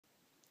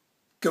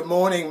Good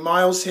morning,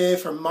 Miles here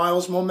from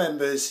Miles More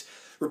Members,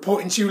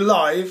 reporting to you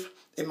live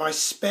in my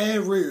spare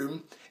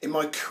room in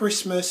my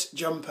Christmas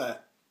jumper.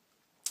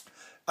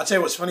 I'll tell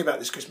you what's funny about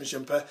this Christmas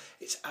jumper,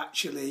 it's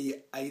actually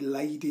a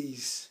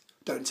lady's.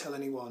 Don't tell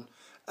anyone.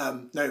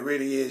 No, it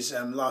really is.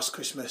 Last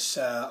Christmas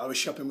I was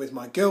shopping with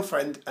my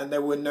girlfriend and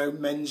there were no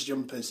men's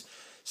jumpers.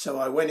 So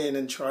I went in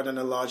and tried on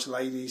a large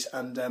ladies,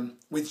 and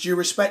with due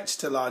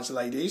respect to large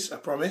ladies, I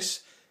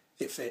promise,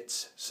 it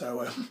fits.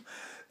 So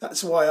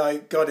that's why I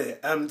got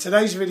it.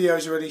 Today's video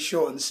is really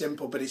short and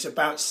simple, but it's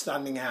about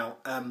standing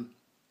out.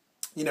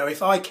 You know,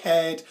 if I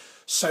cared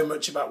so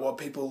much about what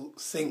people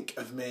think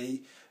of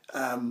me,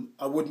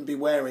 I wouldn't be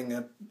wearing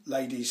a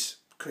lady's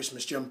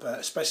Christmas jumper,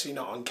 especially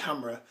not on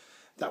camera.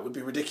 That would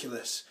be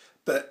ridiculous.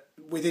 But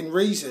within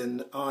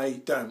reason,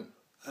 I don't.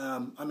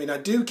 I mean, I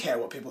do care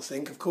what people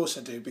think, of course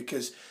I do,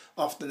 because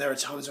often there are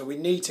times where we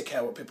need to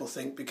care what people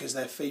think because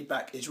their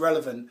feedback is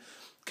relevant,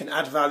 can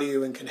add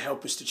value and can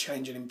help us to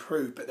change and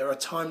improve. But there are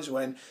times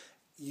when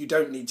you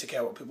don't need to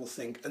care what people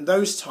think. And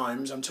those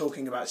times I'm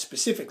talking about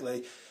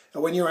specifically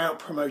are when you're out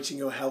promoting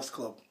your health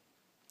club.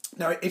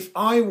 Now, if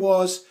I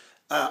was,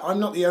 I'm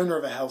not the owner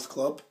of a health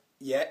club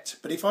yet,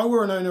 but if I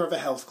were an owner of a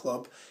health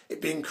club,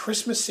 it being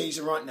Christmas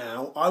season right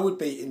now, I would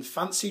be in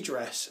fancy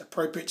dress,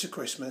 appropriate to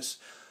Christmas,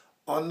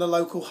 on the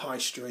local high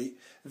street,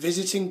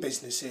 visiting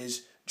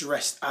businesses,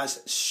 dressed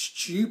as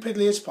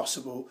stupidly as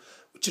possible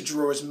to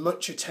draw as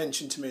much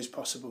attention to me as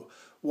possible.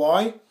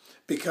 Why?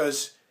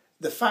 Because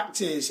the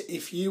fact is,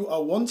 if you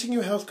are wanting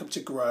your health club to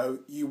grow,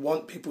 you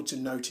want people to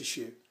notice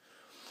you.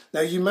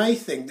 Now, you may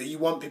think that you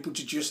want people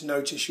to just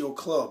notice your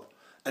club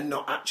and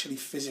not actually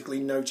physically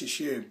notice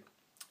you.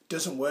 It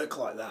doesn't work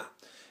like that.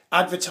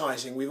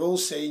 Advertising, we've all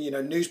seen, you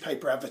know,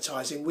 newspaper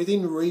advertising,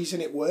 within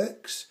reason it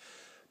works.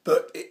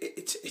 But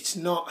it's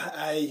not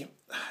a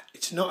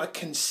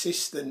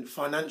consistent,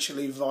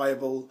 financially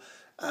viable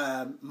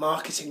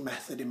marketing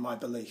method, in my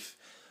belief.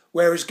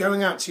 Whereas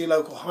going out to your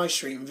local high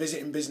street and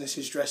visiting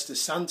businesses dressed as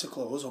Santa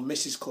Claus or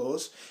Mrs.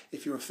 Claus,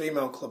 if you're a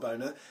female club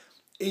owner,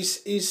 it's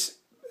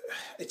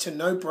a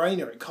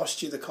no-brainer. It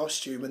costs you the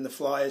costume and the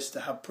flyers to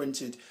have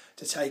printed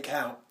to take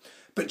out.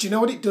 But do you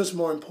know what it does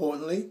more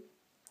importantly?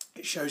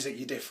 It shows that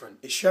you're different.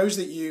 It shows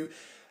that you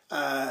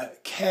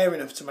care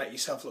enough to make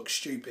yourself look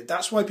stupid.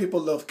 That's why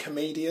people love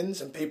comedians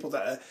and people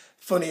that are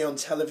funny on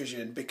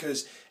television,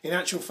 because in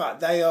actual fact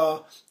they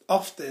are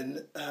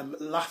often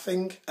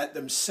laughing at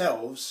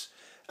themselves,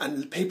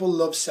 and people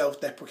love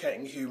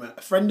self-deprecating humour.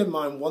 A friend of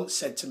mine once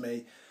said to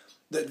me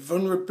that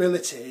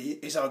vulnerability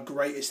is our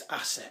greatest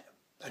asset.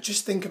 Now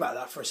just think about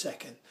that for a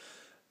second.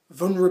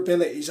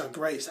 Vulnerability is our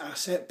greatest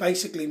asset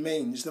basically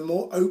means the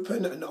more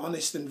open and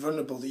honest and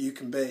vulnerable that you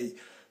can be,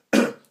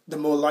 the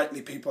more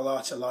likely people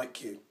are to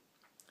like you.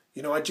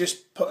 You know, I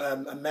just put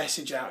a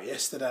message out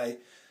yesterday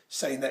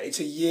saying that it's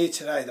a year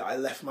today that I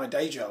left my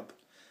day job.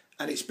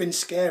 And it's been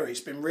scary.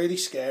 It's been really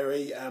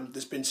scary.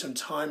 There's been some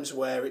times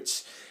where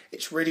it's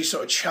really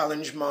sort of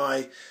challenged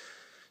my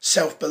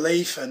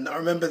self-belief. And I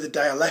remember the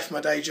day I left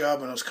my day job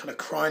and I was kind of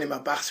crying in my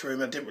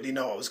bathroom. I didn't really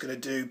know what I was going to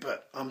do,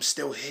 but I'm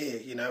still here,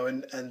 you know,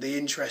 and the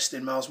interest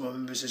in Miles More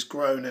Members has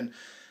grown. And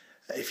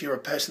if you're a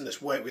person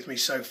that's worked with me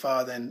so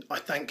far, then I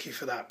thank you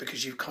for that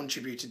because you've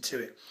contributed to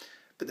it.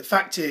 But the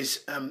fact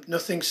is,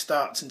 nothing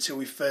starts until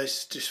we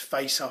first just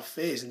face our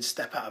fears and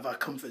step out of our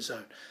comfort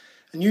zone.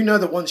 And you know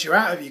that once you're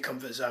out of your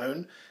comfort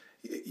zone,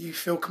 you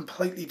feel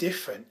completely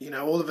different. You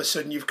know, all of a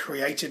sudden you've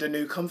created a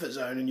new comfort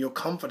zone and your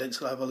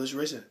confidence level has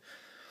risen.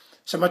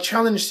 So my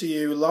challenge to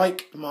you,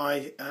 like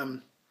my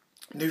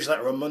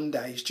newsletter on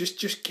Mondays,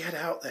 just get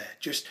out there.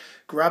 Just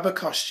grab a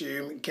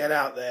costume, get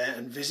out there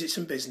and visit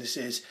some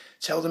businesses,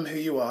 tell them who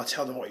you are,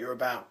 tell them what you're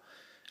about.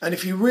 And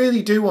if you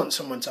really do want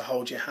someone to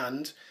hold your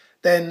hand,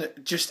 then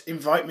just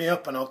invite me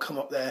up and I'll come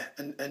up there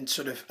and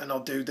I'll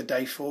do the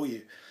day for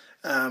you.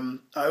 I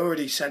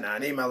already sent out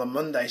an email on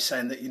Monday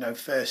saying that, you know,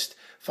 first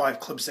 5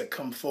 clubs that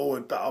come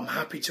forward, but I'm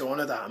happy to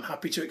honour that. I'm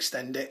happy to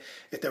extend it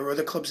if there are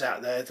other clubs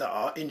out there that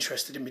are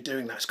interested in me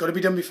doing that. It's got to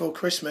be done before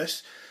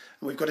Christmas.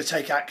 We've got to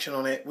take action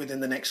on it within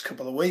the next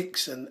couple of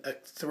weeks, and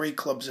 3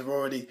 clubs have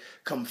already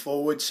come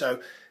forward. So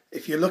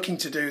if you're looking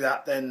to do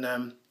that,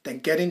 then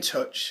get in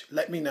touch,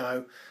 let me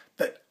know.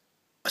 But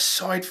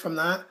aside from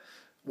that,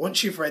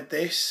 once you've read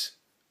this,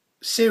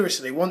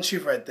 seriously, once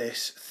you've read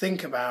this,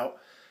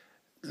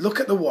 look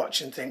at the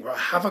watch and think, right,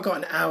 have I got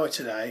an hour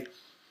today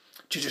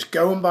to just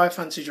go and buy a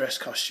fancy dress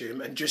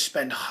costume and just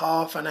spend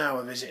half an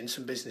hour visiting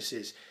some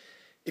businesses?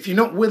 If you're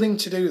not willing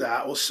to do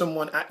that, or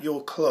someone at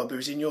your club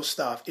who's in your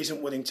staff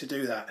isn't willing to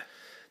do that,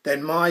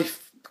 then my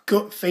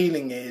gut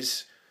feeling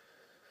is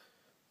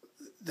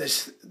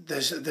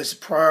there's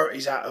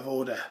priorities out of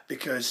order,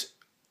 because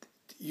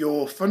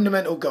your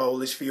fundamental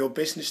goal is for your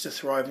business to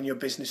thrive and your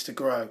business to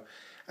grow.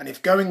 And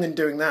if going and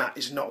doing that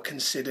is not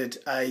considered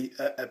a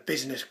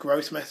business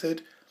growth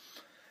method,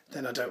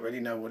 then I don't really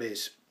know what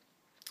is.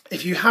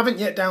 If you haven't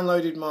yet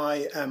downloaded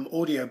my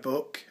audio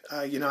book,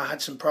 you know, I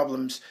had some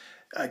problems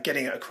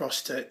getting it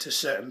across to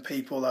certain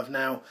people. I've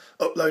now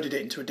uploaded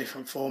it into a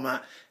different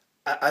format.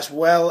 As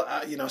well,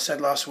 I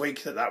said last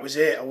week that was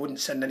it. I wouldn't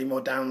send any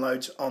more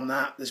downloads on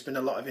that. There's been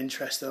a lot of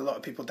interest and a lot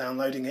of people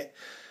downloading it.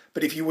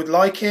 But if you would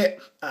like it,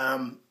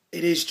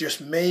 it is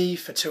just me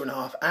for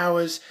 2.5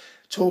 hours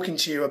talking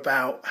to you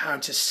about how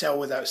to sell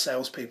without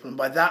salespeople. And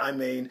by that I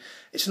mean,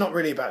 it's not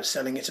really about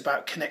selling, it's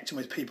about connecting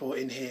with people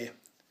in here.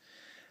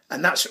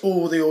 And that's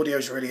all the audio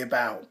is really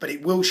about. But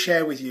it will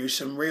share with you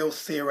some real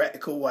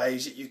theoretical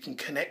ways that you can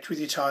connect with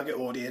your target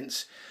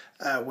audience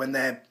when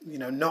they're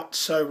not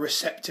so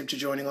receptive to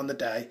joining on the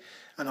day.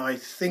 And I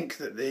think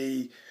that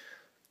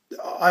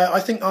I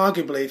think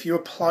arguably if you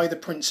apply the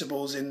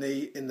principles in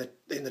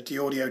the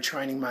audio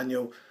training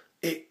manual,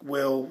 it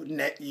will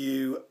net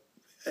you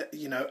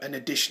an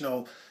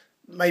additional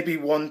maybe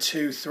 £1,000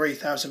 to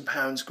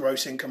 £3,000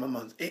 gross income a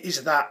month. It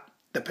is that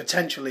the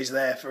potential is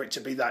there for it to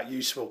be that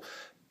useful,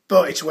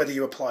 but it's whether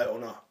you apply it or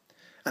not.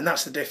 And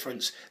that's the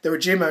difference. There are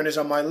gym owners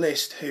on my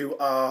list who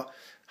are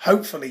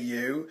hopefully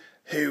you,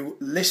 who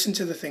listen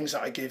to the things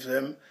that I give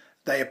them,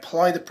 they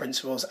apply the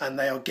principles and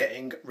they are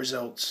getting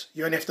results.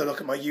 You only have to look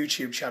at my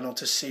YouTube channel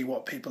to see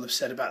what people have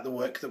said about the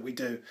work that we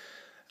do.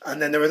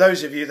 And then there are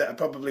those of you that are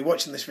probably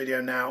watching this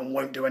video now and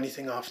won't do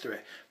anything after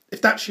it.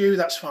 If that's you,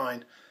 that's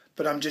fine.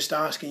 But I'm just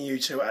asking you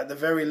to, at the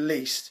very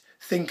least,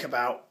 think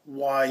about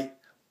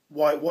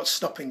what's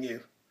stopping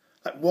you.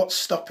 Like, what's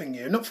stopping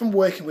you? Not from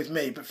working with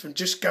me, but from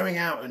just going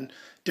out and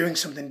doing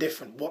something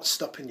different. What's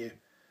stopping you?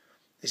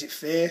 Is it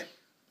fear?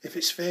 If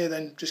it's fear,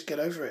 then just get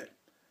over it.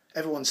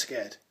 Everyone's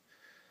scared.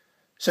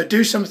 So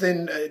do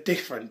something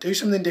different. Do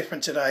something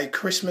different today.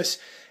 Christmas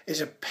is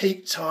a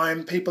peak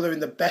time. People are in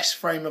the best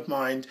frame of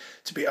mind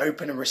to be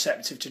open and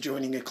receptive to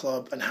joining a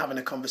club and having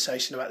a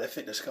conversation about their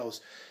fitness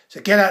goals. So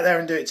get out there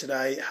and do it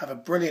today. Have a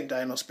brilliant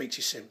day and I'll speak to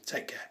you soon.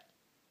 Take care.